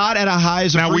draft. Not at a high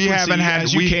as a frequency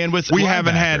as you can with we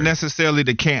haven't had necessarily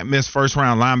the can't-miss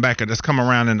first-round linebacker that's come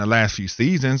around in the last few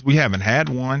seasons. We haven't had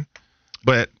one.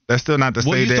 But that's still not to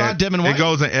say that it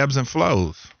goes in ebbs and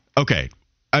flows. Okay.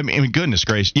 I mean, goodness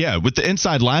gracious. Yeah, with the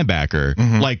inside linebacker,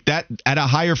 like that at a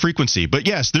higher frequency. But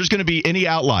yes, there's going to be any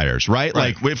outliers, right?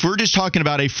 Like if we're just talking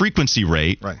about a frequency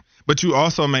rate. Right. But you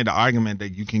also made the argument that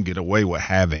you can get away with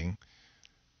having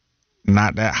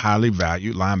not that highly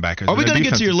valued linebackers. Are we going to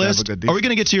get to your list? Are we going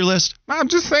to get to your list? No, I'm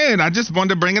just saying. I just wanted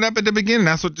to bring it up at the beginning.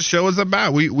 That's what the show is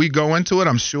about. We go into it.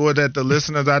 I'm sure that the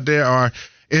listeners out there are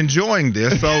enjoying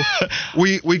this. So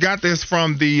we got this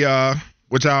from the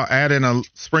which I'll add in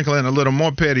sprinkle in a little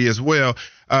more petty as well.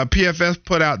 PFF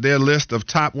put out their list of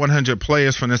top 100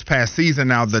 players from this past season.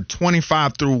 Now the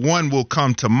 25 through 1 will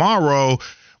come tomorrow,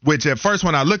 which at first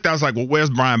when I looked, I was like, well, where's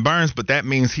Brian Burns? But that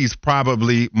means he's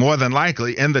probably more than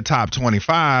likely in the top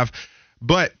 25.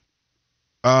 But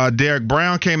Derek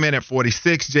Brown came in at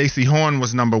 46. J.C. Horn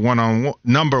was number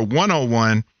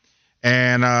 101.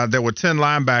 And there were 10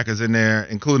 linebackers in there,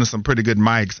 including some pretty good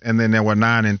mics. And then there were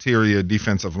 9 interior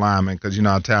defensive linemen because,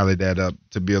 I tallied that up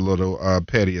to be a little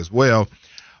petty as well.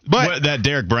 But that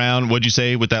Derek Brown, what'd you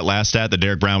say with that last stat? That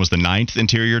Derek Brown was the 9th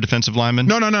interior defensive lineman?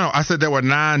 No. I said there were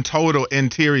 9 total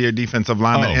interior defensive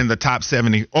linemen in the top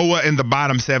 70, or in the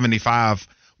bottom 75,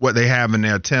 what they have in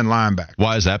there, 10 linebackers.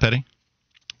 Why is that, Petty?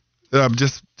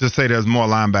 Just say there's more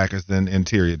linebackers than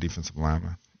interior defensive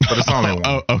linemen. But it's only one.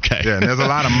 Oh, okay. Yeah, and there's a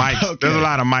lot of mics. Okay. There's a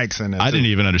lot of mics in there, I didn't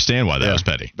even understand why that was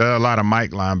petty. There are a lot of mic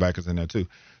linebackers in there, too.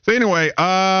 So, anyway,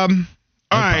 all right.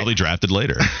 Probably drafted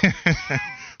later.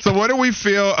 So, what do we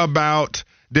feel about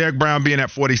Derek Brown being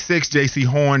at 46, J.C.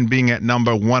 Horn being at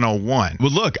number 101? Well,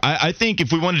 look, I think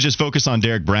if we want to just focus on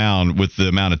Derek Brown with the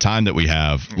amount of time that we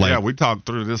have. We talked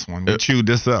through this one. We chewed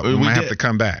this up. We might have to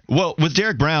come back. Well, with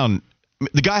Derek Brown,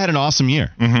 the guy had an awesome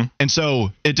year. Mm-hmm. And so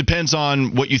it depends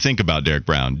on what you think about Derek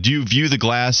Brown. Do you view the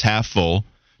glass half full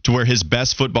to where his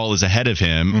best football is ahead of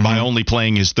him by only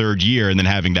playing his 3rd year and then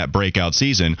having that breakout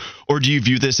season? Or do you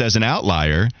view this as an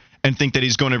outlier and think that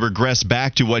he's going to regress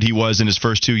back to what he was in his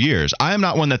first 2 years? I am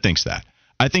not one that thinks that.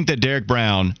 I think that Derek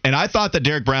Brown, and I thought that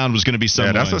Derek Brown was going to be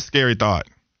someone. Yeah, that's a scary thought.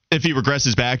 If he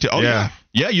regresses back to,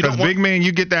 you don't want. Big man,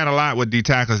 you get that a lot with D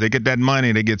tackles. They get that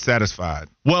money, they get satisfied.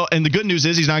 Well, and the good news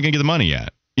is he's not going to get the money yet.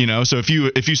 So if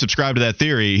you subscribe to that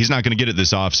theory, he's not going to get it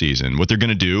this offseason. What they're going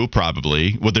to do,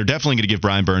 they're definitely going to give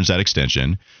Brian Burns that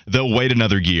extension. They'll wait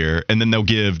another year, and then they'll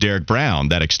give Derek Brown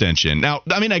that extension. Now,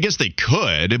 I guess they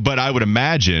could, but I would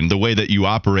imagine the way that you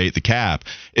operate the cap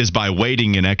is by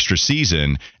waiting an extra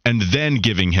season and then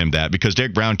giving him that, because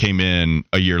Derek Brown came in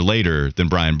a year later than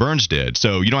Brian Burns did.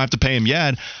 So you don't have to pay him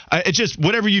yet. It's just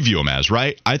whatever you view him as,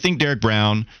 right? I think Derek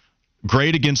Brown,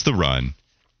 great against the run.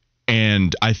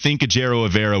 And I think Ejiro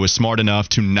Evero is smart enough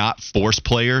to not force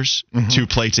players to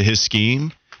play to his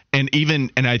scheme. And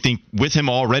I think with him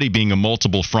already being a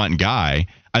multiple front guy,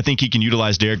 I think he can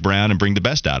utilize Derek Brown and bring the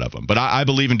best out of him. But I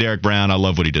believe in Derek Brown. I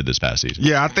love what he did this past season.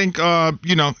 Yeah, I think,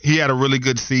 he had a really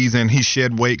good season. He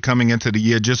shed weight coming into the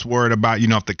year. Just worried about,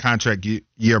 if the contract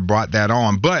year brought that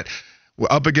on. But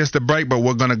we're up against the break, but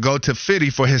we're going to go to Fitty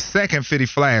for his second Fitty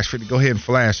Flash. Fitty, go ahead and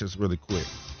flash us really quick.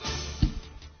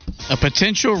 A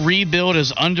potential rebuild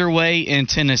is underway in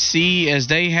Tennessee as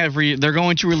they have they're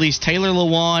going to release Taylor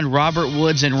Lewan, Robert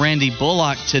Woods, and Randy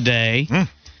Bullock today.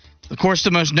 Of course,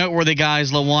 the most noteworthy guy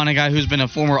is Lewan, a guy who's been a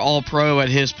former All-Pro at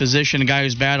his position, a guy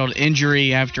who's battled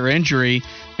injury after injury.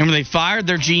 Remember, they fired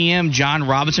their GM, John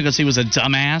Robinson, because he was a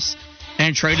dumbass,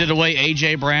 and traded away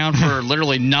A.J. Brown for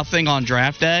literally nothing on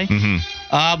draft day.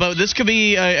 But this could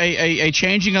be a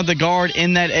changing of the guard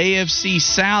in that AFC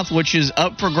South, which is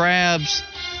up for grabs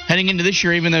heading into this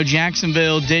year, even though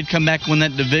Jacksonville did come back and win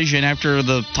that division after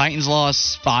the Titans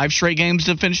lost 5 straight games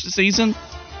to finish the season.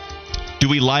 Do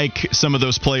we like some of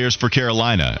those players for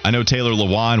Carolina? I know Taylor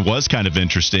Lewan was kind of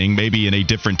interesting, maybe in a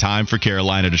different time for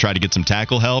Carolina to try to get some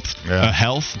tackle health,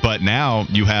 but now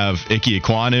you have Ike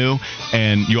Ekwonu,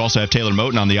 and you also have Taylor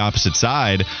Moton on the opposite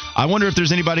side. I wonder if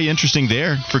there's anybody interesting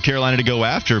there for Carolina to go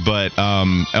after, but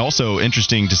also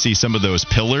interesting to see some of those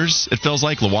pillars. It feels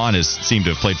like Lewan has seemed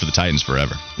to have played for the Titans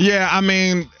forever. Yeah,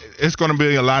 it's going to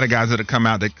be a lot of guys that have come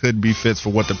out that could be fits for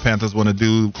what the Panthers want to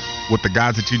do. With the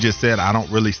guys that you just said, I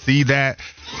don't really see that.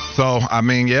 So,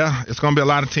 it's going to be a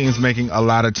lot of teams making a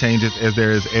lot of changes as there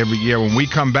is every year. When we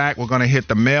come back, we're going to hit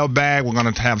the mailbag. We're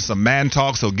going to have some man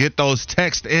talk, so get those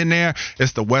texts in there.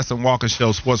 It's the Wes and Walker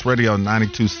Show, Sports Radio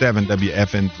 92.7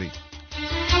 WFNZ.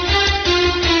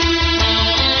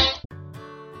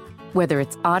 Whether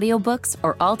it's audiobooks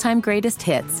or all-time greatest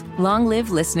hits, long live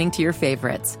listening to your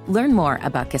favorites. Learn more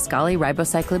about Kisqali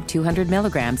Ribociclib 200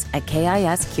 milligrams at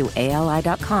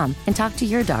KISQALI.com and talk to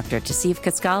your doctor to see if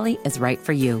Kisqali is right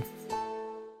for you.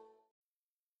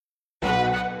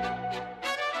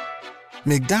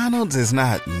 McDonald's is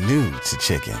not new to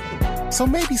chicken. So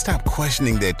maybe stop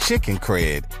questioning their chicken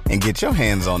cred and get your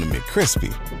hands on the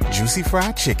McCrispy. Juicy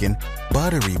fried chicken,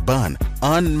 buttery bun,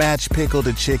 unmatched pickle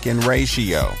to chicken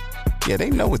ratio. Yeah,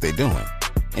 they know what they're doing.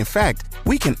 In fact,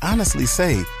 we can honestly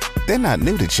say they're not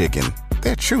new to chicken.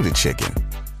 They're true to chicken.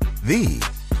 The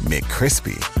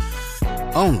McCrispy.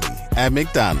 Only at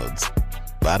McDonald's.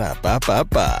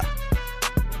 Ba-da-ba-ba-ba.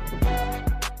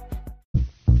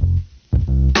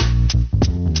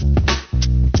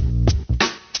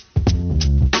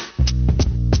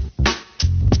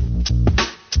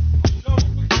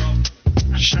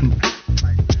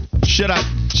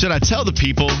 Should I tell the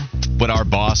people what our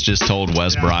boss just told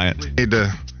Wes Bryant?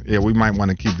 We might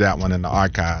want to keep that one in the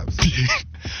archives.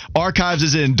 Archives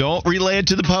is in don't relay it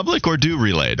to the public or do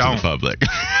relay it to the public?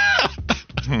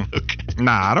 Okay.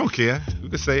 Nah, I don't care. You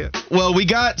can say it. Well, we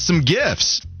got some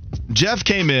gifts Jeff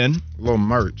came in. A little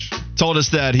merch. Told us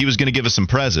that he was going to give us some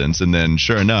presents, and then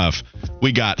sure enough,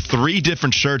 we got 3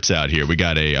 different shirts out here. We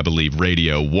got I believe,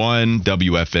 Radio 1,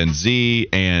 WFNZ,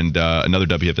 and another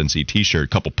WFNZ t-shirt, a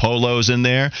couple polos in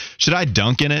there. Should I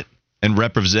dunk in it and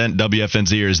represent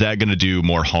WFNZ, or is that going to do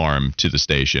more harm to the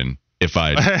station if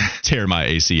I tear my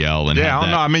ACL? And I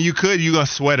don't know. I mean, you could. You're going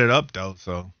to sweat it up, though,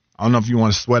 so... I don't know if you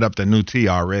want to sweat up the new tee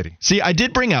already. See, I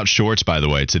did bring out shorts, by the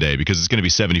way, today because it's going to be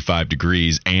 75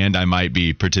 degrees, and I might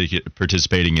be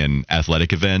participating in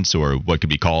athletic events or what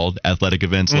could be called athletic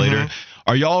events later.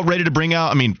 Are y'all ready to bring out?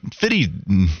 I mean, Fitty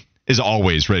is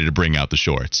always ready to bring out the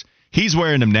shorts. He's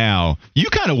wearing them now.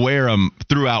 You kind of wear them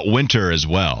throughout winter as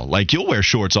well. Like, you'll wear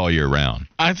shorts all year round.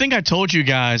 I think I told you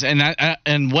guys,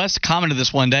 and Wes commented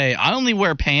this one day, I only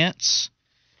wear pants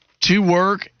to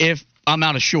work if I'm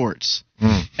out of shorts.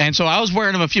 And so I was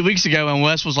wearing them a few weeks ago, and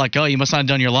Wes was like, oh, you must not have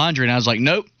done your laundry. And I was like,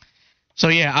 nope. So,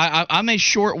 yeah, I'm a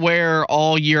short wear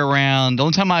all year round. The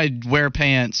only time I wear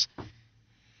pants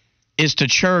is to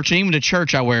church. And even to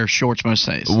church, I wear shorts most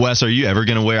days. Wes, are you ever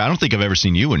going to wear – I don't think I've ever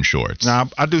seen you in shorts. No,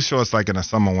 I do shorts like in the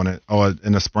summer or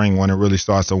in the spring when it really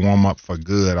starts to warm up for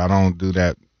good. I don't do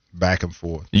that back and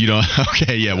forth. You don't –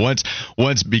 okay, yeah. Once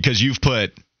because you've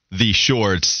put – the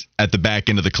shorts at the back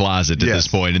end of the closet at this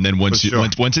point, and then once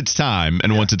it's time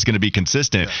and once it's going to be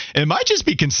consistent, it might just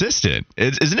be consistent.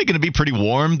 Isn't it going to be pretty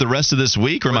warm the rest of this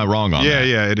week, or am I wrong on that?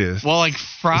 Yeah, it is. Well, like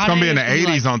Friday, it's going to be in the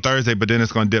 80s on Thursday, but then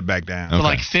it's going to dip back down. So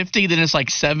like 50, then it's like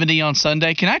 70 on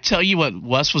Sunday. Can I tell you what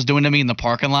Wes was doing to me in the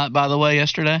parking lot, by the way,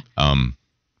 yesterday?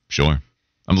 Sure.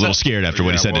 I'm a little scared after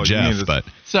what he said to Jeff, but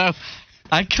so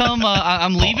I come,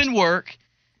 I'm leaving work,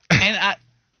 and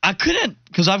I couldn't,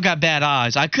 because I've got bad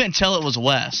eyes, I couldn't tell it was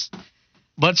Wes.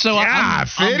 But so I'm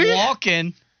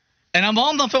walking, and I'm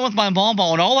on the phone with my mom,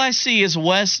 and all I see is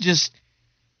Wes just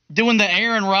doing the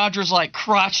Aaron Rodgers, like,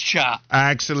 crotch chop.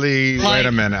 Actually, wait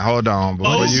a minute. Hold on.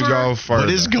 Before you go further.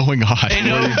 What is going on?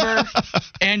 And over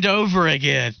and over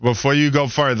again. Before you go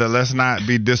further, let's not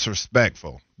be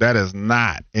disrespectful. That is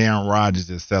not Aaron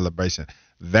Rodgers' celebration.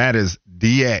 That is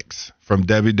DX from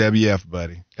WWF,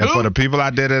 buddy. And for the people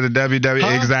out there that are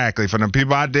WWF, exactly. For the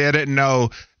people out there that know,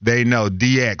 they know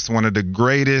DX, one of the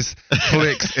greatest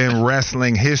clicks in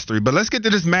wrestling history. But let's get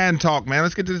to this man talk, man.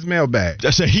 Let's get to this mailbag.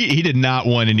 So he did not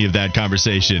want any of that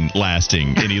conversation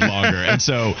lasting any longer. And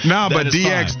so no, but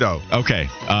DX fine. though. Okay.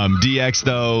 DX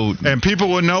though. And people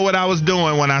will know what I was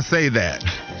doing when I say that.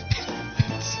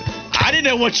 I didn't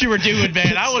know what you were doing,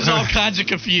 man. I was all kinds of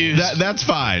confused. That's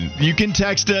fine. You can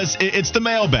text us. It's the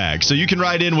mailbag. So you can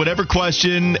write in whatever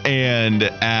question, and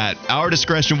at our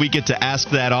discretion, we get to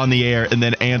ask that on the air and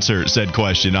then answer said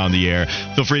question on the air.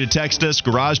 Feel free to text us.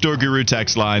 Garage Door Guru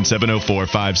text line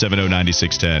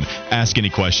 704-570-9610. Ask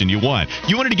any question you want.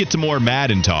 You wanted to get to more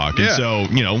Madden talk. And so,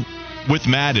 with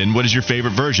Madden, what is your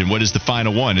favorite version? What is the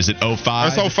final one? Is it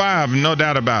 05? It's 05, no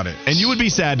doubt about it. And you would be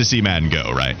sad to see Madden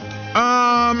go, right?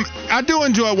 I do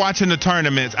enjoy watching the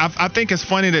tournaments. I think it's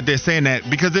funny that they're saying that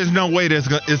because there's no way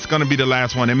it's going to be the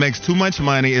last one. It makes too much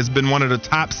money. It's been one of the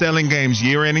top-selling games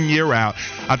year in and year out.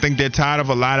 I think they're tired of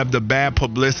a lot of the bad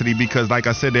publicity because, like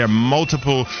I said, there are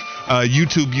multiple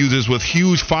YouTube users with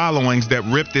huge followings that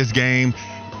rip this game.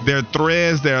 There are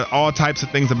threads. There are all types of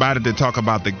things about it. They talk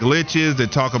about the glitches. They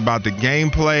talk about the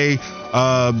gameplay.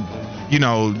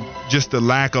 Just the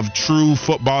lack of true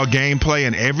football gameplay.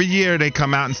 And every year they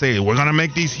come out and say, we're going to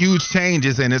make these huge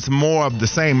changes, and it's more of the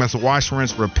same. It's wash,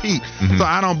 rinse, repeat. So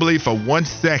I don't believe for 1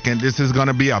 second this is going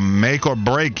to be a make or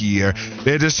break year.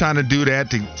 They're just trying to do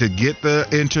that to get the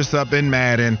interest up in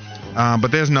Madden.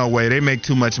 But there's no way. They make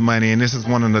too much money, and this is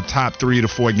one of the top 3 to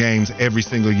 4 games every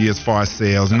single year as far as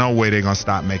sales. No way they're going to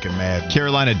stop making Madden.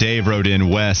 Carolina Dave wrote in,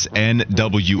 Wes,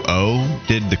 NWO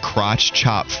did the crotch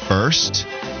chop first.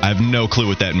 I have no clue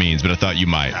what that means, but I thought you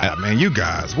might. Man, you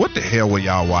guys, what the hell were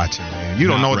y'all watching, man? You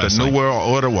don't know what the New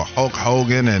World Order with Hulk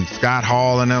Hogan and Scott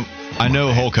Hall and them? I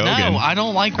know Hulk Hogan. No, I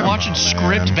don't like watching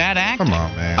script bad acting. Come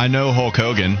on, man. I know Hulk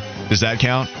Hogan. Does that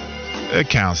count? It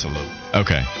counts a little.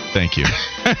 Okay, thank you.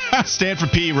 Stanford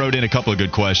P wrote in a couple of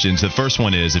good questions. The first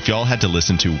one is, if y'all had to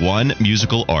listen to one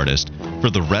musical artist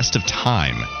for the rest of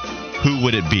time, who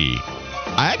would it be?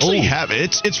 I actually have.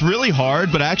 It's really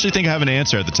hard, but I actually think I have an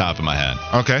answer at the top of my head.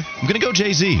 Okay. I'm going to go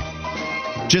Jay-Z.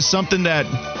 Just something that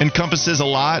encompasses a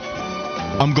lot.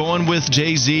 I'm going with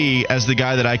Jay-Z as the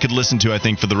guy that I could listen to, I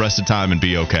think, for the rest of time and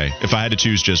be okay, if I had to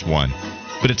choose just one.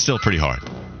 But it's still pretty hard.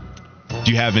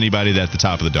 Do you have anybody that's at the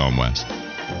top of the dome, Wes?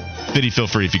 Fitty, feel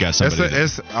free if you got somebody.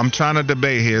 I'm trying to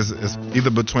debate here. It's either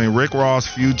between Rick Ross,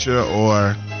 Future,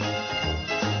 or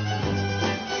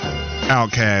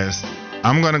Outkast.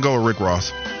 I'm going to go with Rick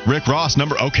Ross. Rick Ross,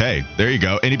 okay, there you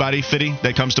go. Anybody, Fitty,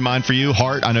 that comes to mind for you?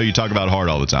 Hart? I know you talk about Hart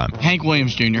all the time. Hank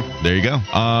Williams Jr. There you go.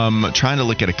 Trying to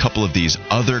look at a couple of these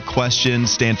other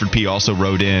questions. Stanford P. also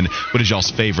wrote in, what is y'all's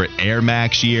favorite Air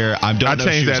Max year? I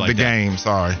changed that the game,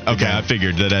 sorry. Okay, I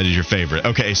figured that is your favorite.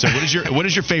 Okay, so what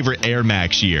is your favorite Air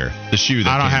Max year? The shoe that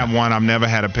I don't have one. I've never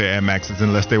had a pair of Air Maxes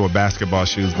unless they were basketball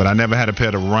shoes, but I never had a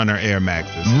pair of Runner Air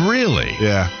Maxes. Really?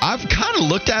 Yeah. I've kind of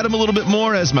looked at them a little bit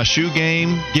more as my shoe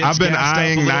game gets I've been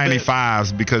eyeing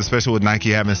 95s because especially with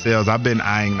Nike having sales, I've been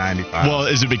eyeing 95s. Well,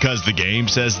 is it because the game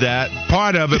says that?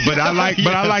 Part of it, but I like yes.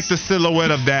 but I like the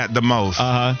silhouette of that the most.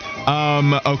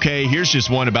 Okay, here's just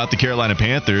one about the Carolina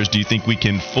Panthers. Do you think we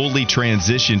can fully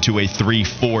transition to a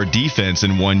 3-4 defense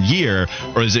in 1 year,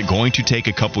 or is it going to take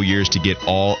a couple years to get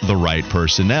all the right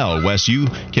personnel? Wes, you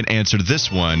can answer this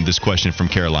question from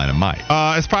Carolina Mike.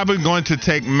 It's probably going to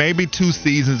take maybe 2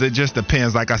 seasons. It just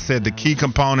depends. Like I said, the key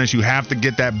components, you have to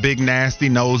get that big, nasty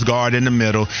nose guard in the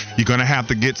middle. You're going to have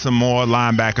to get some more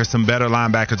linebackers, some better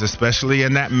linebackers, especially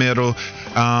in that middle.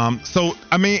 So,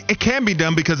 I mean, it can be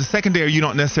done because the secondary you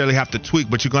don't necessarily have to tweak,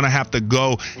 but you're going to have to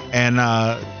go and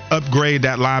upgrade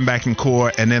that linebacking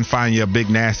core and then find you a big,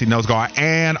 nasty nose guard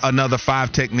and another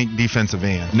 5-technique defensive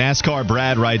end. NASCAR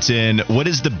Brad writes in, what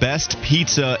is the best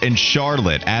pizza in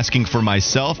Charlotte? Asking for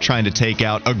myself, trying to take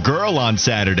out a girl on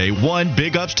Saturday.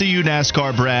 Big ups to you,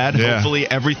 NASCAR Brad. Yeah. Hopefully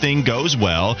everything goes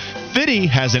well. Fitty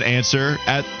has an answer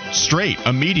straight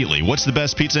immediately. What's the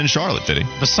best pizza in Charlotte, Fitty?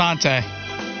 Basante.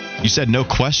 You said no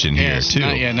question here, too.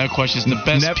 No question. It's the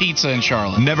best pizza in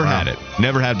Charlotte. Never had it.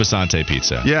 Never had Basante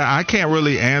pizza. Yeah, I can't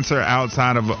really answer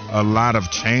outside of a lot of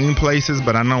chain places,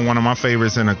 but I know one of my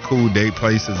favorites in a cool date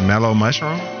place is Mellow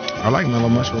Mushroom. I like Mellow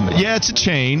Mushroom. Yeah, it's a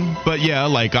chain, but yeah,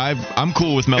 like I'm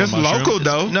cool with Mellow Mushroom. It's local,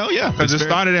 though. Because it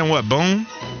started in what, Boone?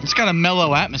 It's got a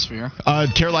mellow atmosphere.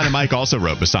 Carolina Mike also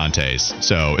wrote Basante's.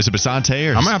 So is it Basante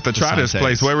or? I'm gonna have to try this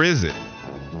place. Where is it?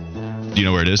 Do you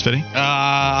know where it is, Fitty?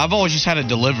 I've always just had it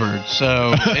delivered,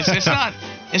 so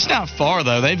it's not far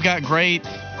though. They've got great.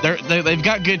 They've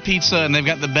got good pizza and they've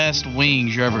got the best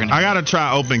wings you're ever gonna. I gotta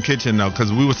try Open Kitchen though,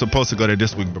 because we were supposed to go there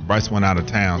this week, but Bryce went out of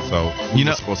town, so we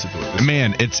were supposed to do it.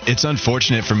 Man, it's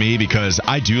unfortunate for me because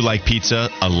I do like pizza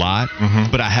a lot,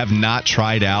 but I have not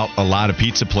tried out a lot of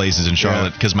pizza places in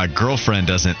Charlotte because my girlfriend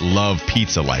doesn't love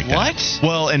pizza like that. What?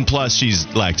 Well, and plus she's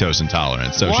lactose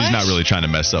intolerant, so she's not really trying to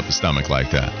mess up a stomach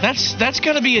like that. That's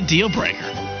gonna be a deal breaker.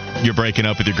 You're breaking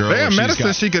up with your girl. They have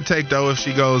medicine she could take, though, if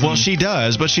she goes. Well, she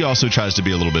does, but she also tries to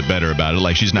be a little bit better about it.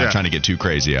 Like, she's not trying to get too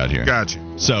crazy out here. Gotcha.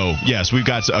 So, yes, we've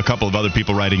got a couple of other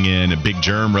people writing in. Big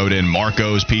Germ wrote in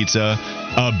Marco's Pizza.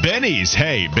 Benny's.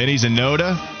 Hey, Benny's and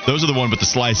Noda. Those are the one with the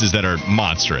slices that are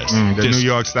monstrous. The New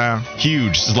York style.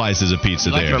 Huge slices of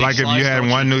pizza there. I feel like if you had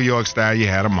one New York style, you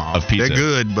had them all. Of pizza. They're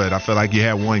good, but I feel like you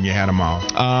had one, you had them all.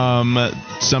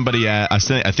 Somebody, I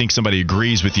think somebody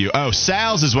agrees with you. Oh,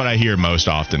 Sal's is what I hear most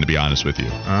often, to be honest with you.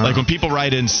 Like when people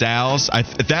write in Sal's,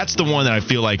 that's the one that I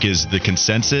feel like is the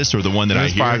consensus or the one that I hear.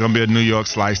 It's probably going to be a New York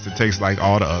slice that tastes like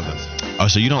all the others. Oh,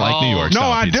 so you don't like New York style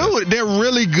No, I pizza. do. They're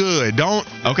really good.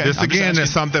 Okay. This again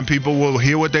is something people will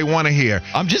hear what they want to hear.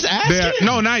 I'm just asking.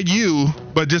 No, not you,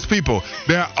 but just people.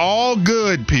 They're all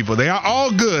good people. They are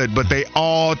all good, but they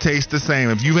all taste the same.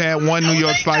 If you had one New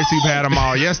York slice, you've had them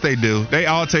all. Yes, they do. They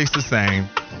all taste the same.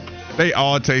 They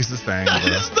all taste the same. That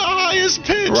is the highest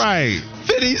pitch. Right.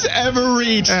 Fitty's ever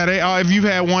reached. Yeah, they all. If you've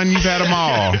had one, you've had them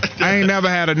all. I ain't never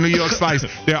had a New York slice.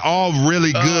 They're all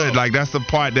really good. Like, that's the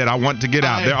part that I want to get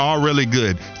out. They're all really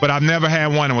good. But I've never had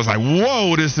one and was like,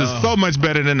 whoa, this is so much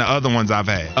better than the other ones I've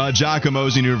had.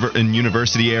 Giacomo's in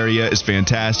University area is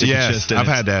fantastic. Yes, I've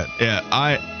had that. Yeah,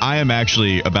 I am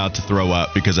actually about to throw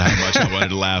up because of how much I wanted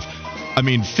to laugh. I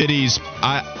mean, Fitty's,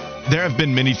 there have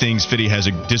been many things Fitty has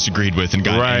disagreed with and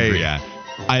gotten angry at.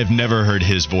 I have never heard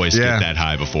his voice get that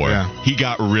high before. Yeah. He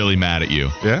got really mad at you.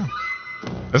 Yeah.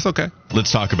 That's okay.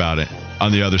 Let's talk about it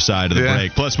on the other side of the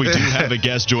break. Plus, we do have a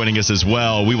guest joining us as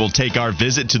well. We will take our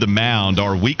visit to the mound,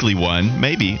 our weekly one,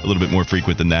 maybe a little bit more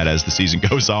frequent than that as the season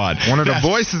goes on. One of the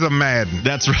voices of Madden.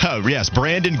 That's right. Yes,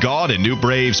 Brandon Gaudin, new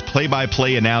Braves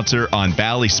play-by-play announcer on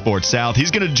Valley Sports South.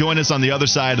 He's going to join us on the other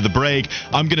side of the break.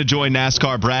 I'm going to join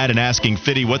NASCAR Brad in asking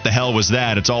Fitty, what the hell was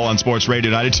that? It's all on Sports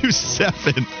Radio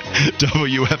 92.7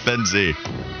 WFNZ.